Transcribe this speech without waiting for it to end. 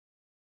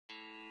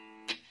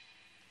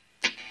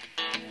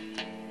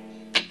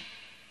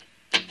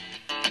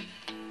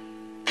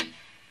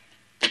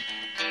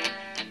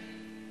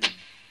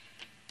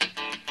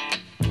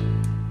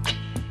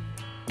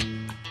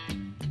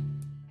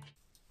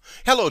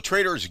Hello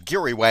traders,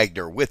 Gary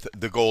Wagner with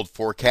the Gold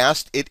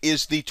Forecast. It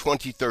is the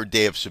 23rd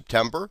day of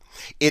September.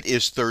 It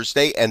is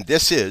Thursday and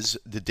this is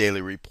the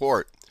Daily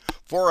Report.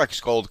 Forex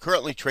Gold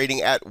currently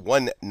trading at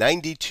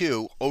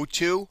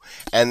 192.02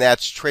 and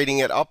that's trading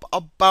it up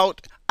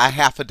about a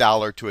half a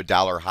dollar to a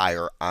dollar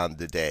higher on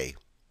the day.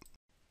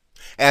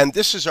 And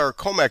this is our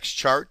COMEX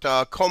chart.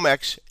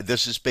 COMEX,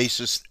 this is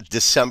basis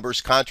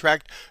December's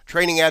contract,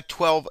 trading at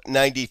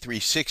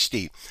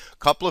 1293.60.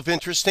 Couple of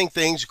interesting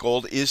things.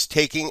 Gold is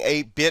taking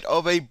a bit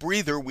of a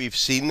breather. We've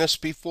seen this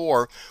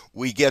before.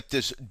 We get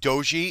this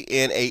doji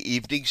in a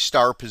evening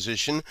star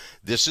position.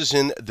 This is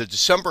in the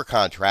December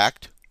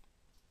contract.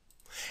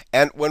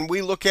 And when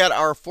we look at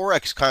our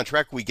Forex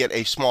contract, we get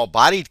a small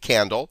bodied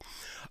candle,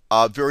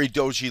 very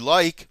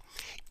doji-like.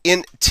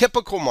 In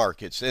typical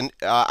markets, and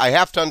I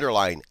have to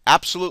underline,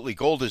 absolutely,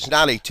 gold is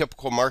not a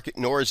typical market,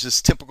 nor is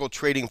this typical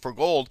trading for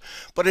gold.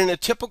 But in a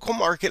typical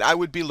market, I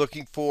would be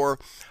looking for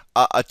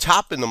a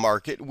top in the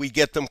market. We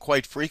get them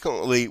quite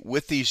frequently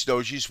with these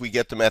dojis. We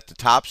get them at the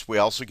tops. We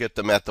also get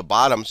them at the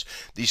bottoms,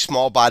 these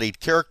small-bodied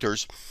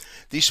characters.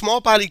 These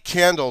small-bodied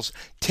candles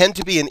tend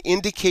to be an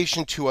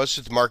indication to us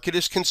that the market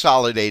is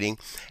consolidating,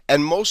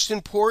 and most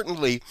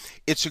importantly,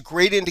 it's a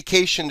great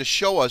indication to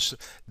show us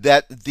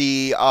that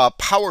the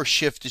power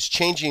shift is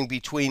changing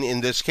between,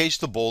 in this case,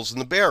 the bulls and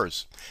the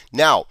bears.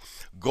 Now,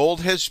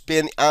 gold has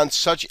been on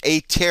such a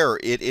tear.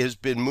 It has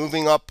been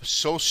moving up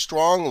so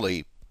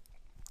strongly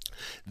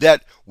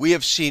that we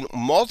have seen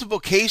multiple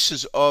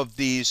cases of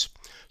these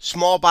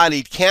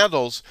small-bodied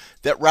candles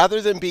that rather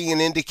than being an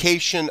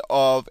indication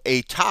of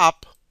a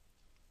top,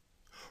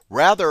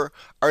 rather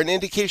are an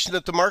indication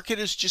that the market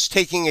is just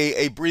taking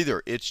a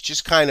breather. It's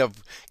just kind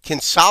of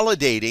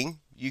consolidating.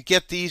 You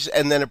get these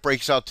and then it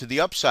breaks out to the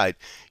upside.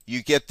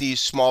 You get these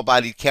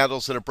small-bodied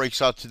candles and it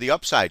breaks out to the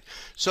upside.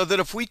 So that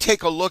if we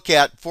take a look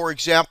at, for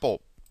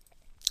example,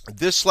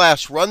 this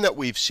last run that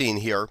we've seen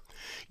here,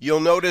 you'll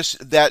notice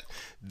that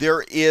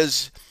there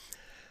is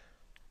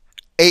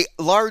a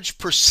large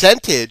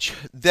percentage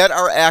that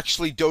are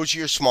actually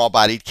doji or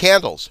small-bodied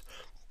candles.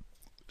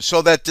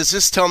 So that, does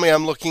this tell me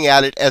I'm looking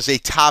at it as a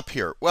top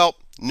here? Well,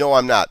 no,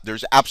 I'm not.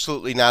 There's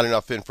absolutely not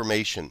enough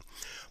information.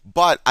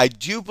 But I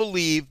do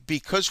believe,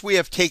 because we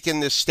have taken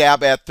this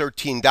stab at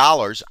 $13,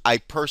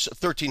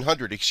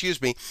 $1,300,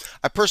 excuse me,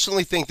 I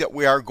personally think that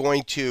we are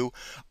going to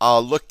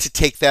look to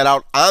take that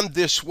out on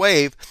this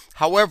wave.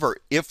 However,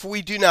 if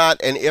we do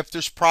not, and if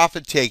there's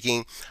profit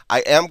taking,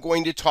 I am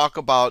going to talk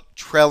about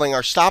trailing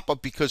our stop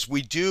up, because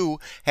we do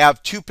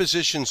have two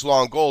positions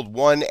long gold,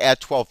 one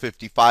at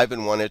 1255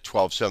 and one at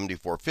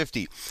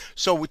 1274.50.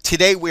 So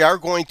today we are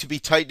going to be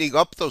tightening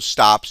up those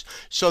stops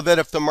so that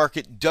if the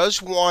market does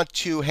want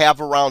to have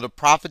a round of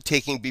profit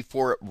taking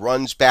before it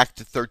runs back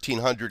to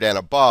 1300 and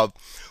above,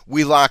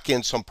 we lock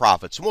in some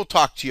profits. And we'll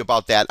talk to you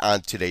about that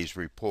on today's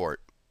report.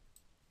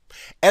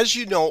 As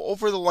you know,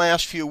 over the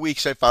last few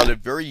weeks, I found it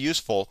very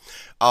useful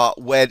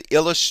when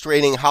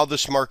illustrating how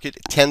this market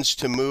tends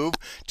to move,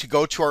 to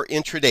go to our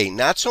intraday.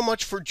 Not so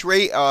much for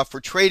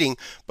trading,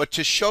 but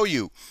to show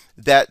you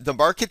that the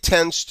market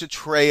tends to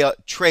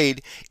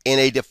trade in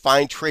a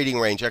defined trading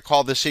range. I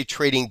call this a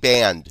trading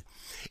band.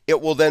 It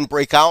will then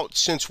break out,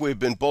 since we've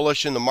been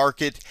bullish and the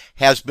market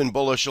has been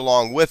bullish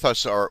along with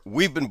us, or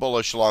we've been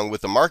bullish along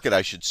with the market,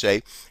 I should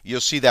say. You'll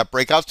see that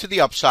break out to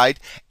the upside,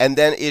 and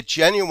then it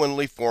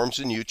genuinely forms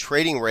a new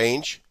trading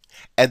range,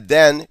 and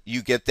then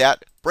you get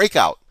that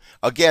breakout.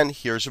 Again,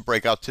 here's a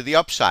breakout to the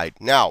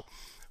upside. Now,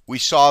 we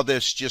saw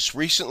this just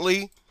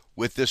recently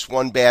with this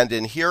one band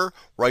in here,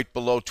 right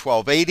below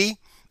 1280.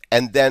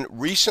 And then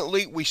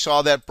recently we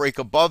saw that break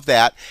above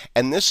that,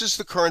 and this is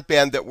the current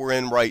band that we're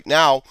in right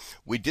now.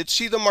 We did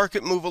see the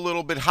market move a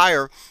little bit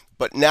higher,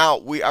 but now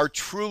we are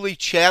truly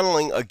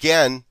channeling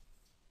again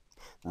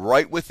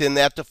right within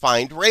that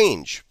defined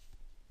range.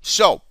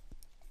 So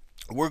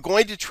we're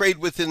going to trade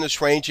within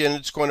this range, and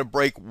it's going to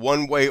break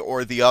one way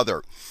or the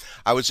other.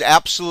 I was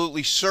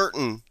absolutely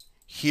certain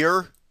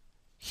here,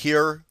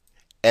 here,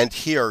 and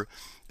here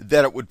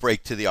that it would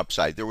break to the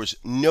upside. There was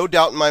no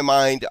doubt in my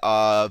mind.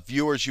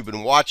 Viewers, you've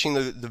been watching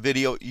the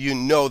video, you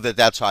know that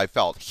that's how I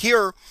felt.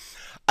 Here,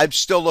 I'm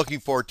still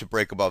looking forward to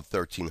break above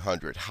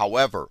 1300.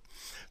 However,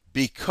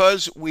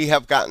 because we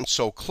have gotten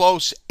so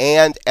close,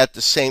 and at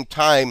the same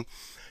time,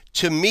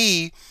 to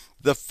me,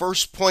 the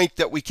first point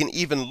that we can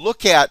even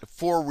look at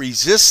for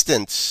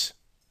resistance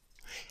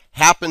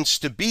happens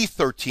to be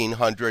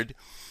 1300.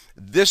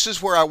 This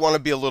is where I want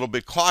to be a little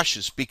bit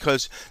cautious,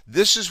 because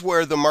this is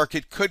where the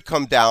market could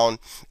come down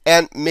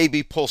and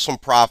maybe pull some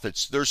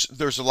profits.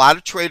 There's a lot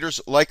of traders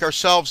like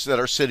ourselves that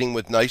are sitting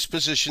with nice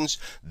positions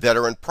that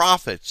are in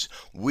profits.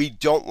 We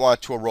don't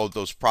want to erode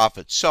those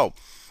profits. So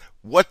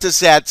what does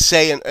that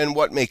say, and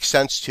what makes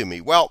sense to me?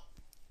 Well,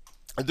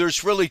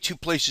 there's really two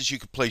places you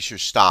could place your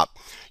stop.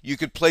 You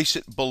could place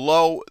it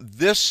below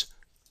this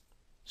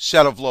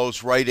set of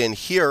lows right in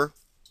here,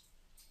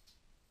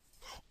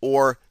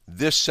 or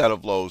this set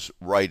of lows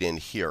right in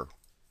here.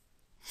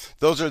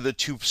 Those are the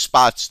two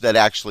spots that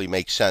actually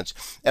make sense,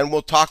 and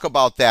we'll talk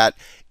about that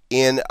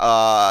in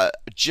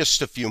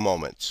just a few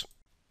moments.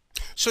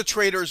 So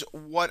traders,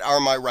 what are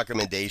my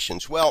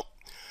recommendations? Well,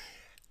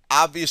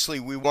 obviously,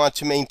 we want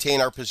to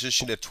maintain our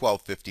position at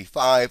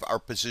 1255, our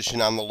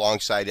position on the long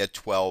side at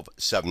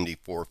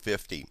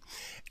 1274.50.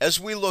 As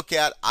we look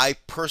at, I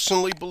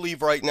personally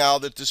believe right now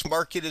that this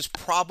market is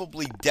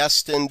probably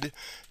destined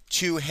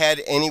to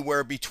head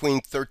anywhere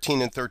between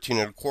 13 and 13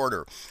 and a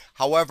quarter.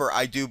 However,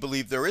 I do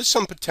believe there is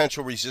some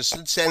potential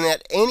resistance, and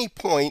at any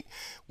point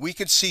we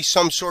could see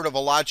some sort of a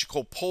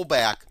logical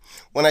pullback.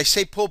 When I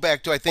say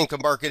pullback, do I think the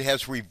market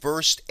has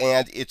reversed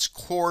and its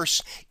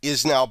course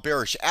is now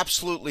bearish?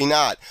 Absolutely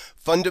not.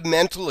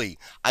 Fundamentally,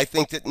 I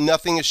think that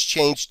nothing has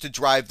changed to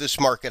drive this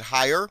market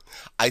higher.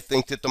 I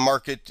think that the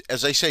market,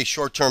 as I say,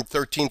 short term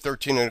 13,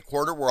 13 and a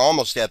quarter, we're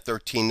almost at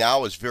 13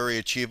 now, is very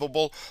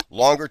achievable.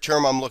 Longer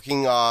term, I'm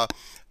looking a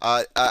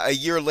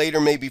year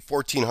later, maybe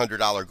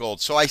 $1,400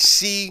 gold. So I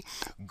see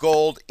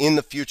gold in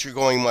the future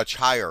going much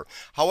higher.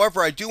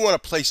 However, I do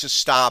want to place a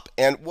stop,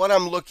 and what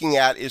I'm looking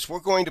at is we're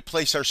going to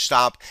place our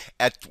stop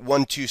at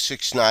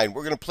 1269.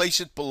 We're going to place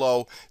it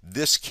below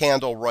this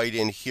candle right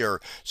in here.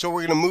 So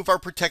we're going to move our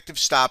protective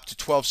stop to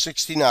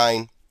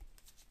 1269.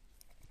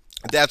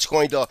 That's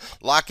going to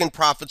lock in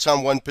profits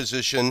on one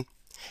position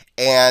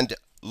and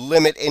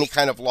limit any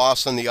kind of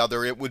loss on the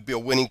other. It would be a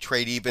winning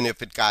trade even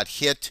if it got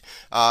hit,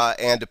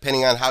 and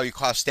depending on how you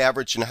cost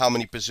average and how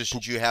many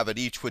positions you have at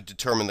each would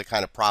determine the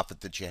kind of profit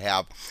that you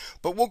have.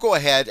 But we'll go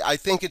ahead. I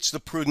think it's the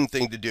prudent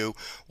thing to do.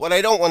 What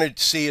I don't want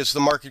to see is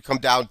the market come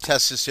down,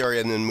 test this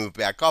area, and then move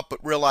back up,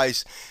 but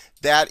realize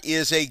that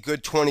is a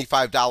good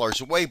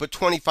 $25 away, but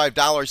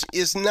 $25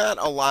 is not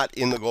a lot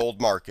in the gold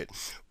market.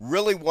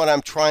 Really what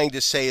I'm trying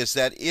to say is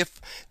that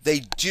if they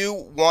do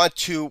want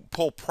to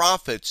pull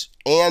profits,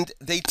 and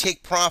they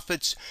take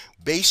profits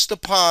based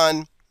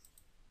upon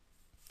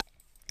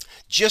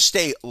just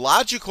a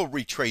logical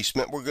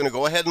retracement, we're going to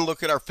go ahead and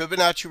look at our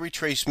Fibonacci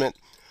retracement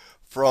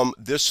from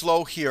this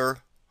low here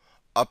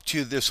up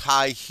to this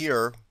high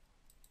here.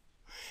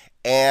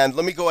 And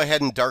let me go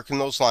ahead and darken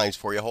those lines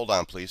for you. Hold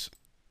on, please.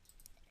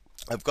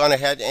 I've gone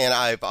ahead and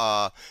I've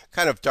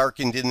kind of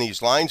darkened in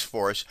these lines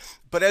for us.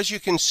 But as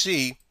you can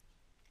see,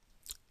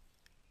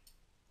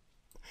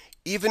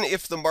 even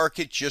if the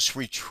market just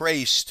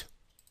retraced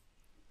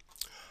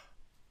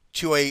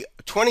to a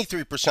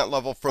 23%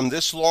 level from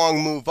this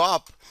long move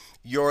up,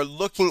 you're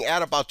looking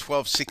at about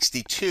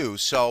 1262.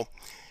 So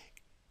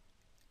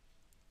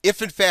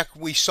if in fact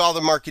we saw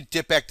the market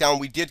dip back down,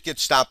 we did get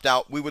stopped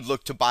out, we would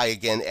look to buy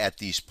again at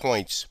these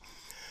points.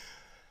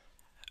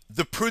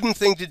 The prudent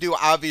thing to do,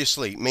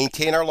 obviously,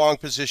 maintain our long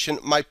position.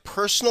 My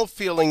personal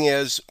feeling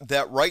is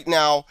that right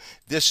now,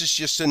 this is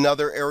just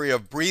another area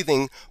of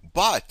breathing.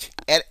 But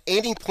at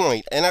any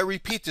point, and I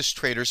repeat this,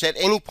 traders, at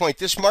any point,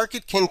 this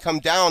market can come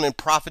down and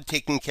profit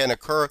taking can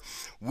occur.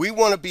 We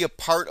want to be a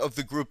part of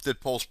the group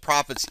that pulls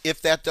profits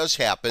if that does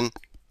happen.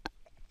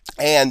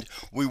 And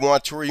we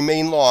want to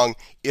remain long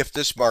if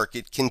this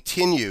market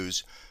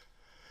continues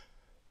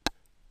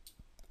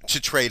to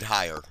trade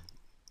higher.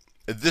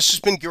 This has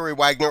been Gary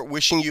Wagner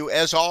wishing you,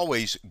 as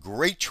always,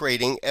 great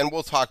trading, and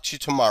we'll talk to you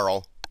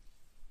tomorrow.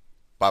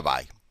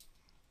 Bye-bye.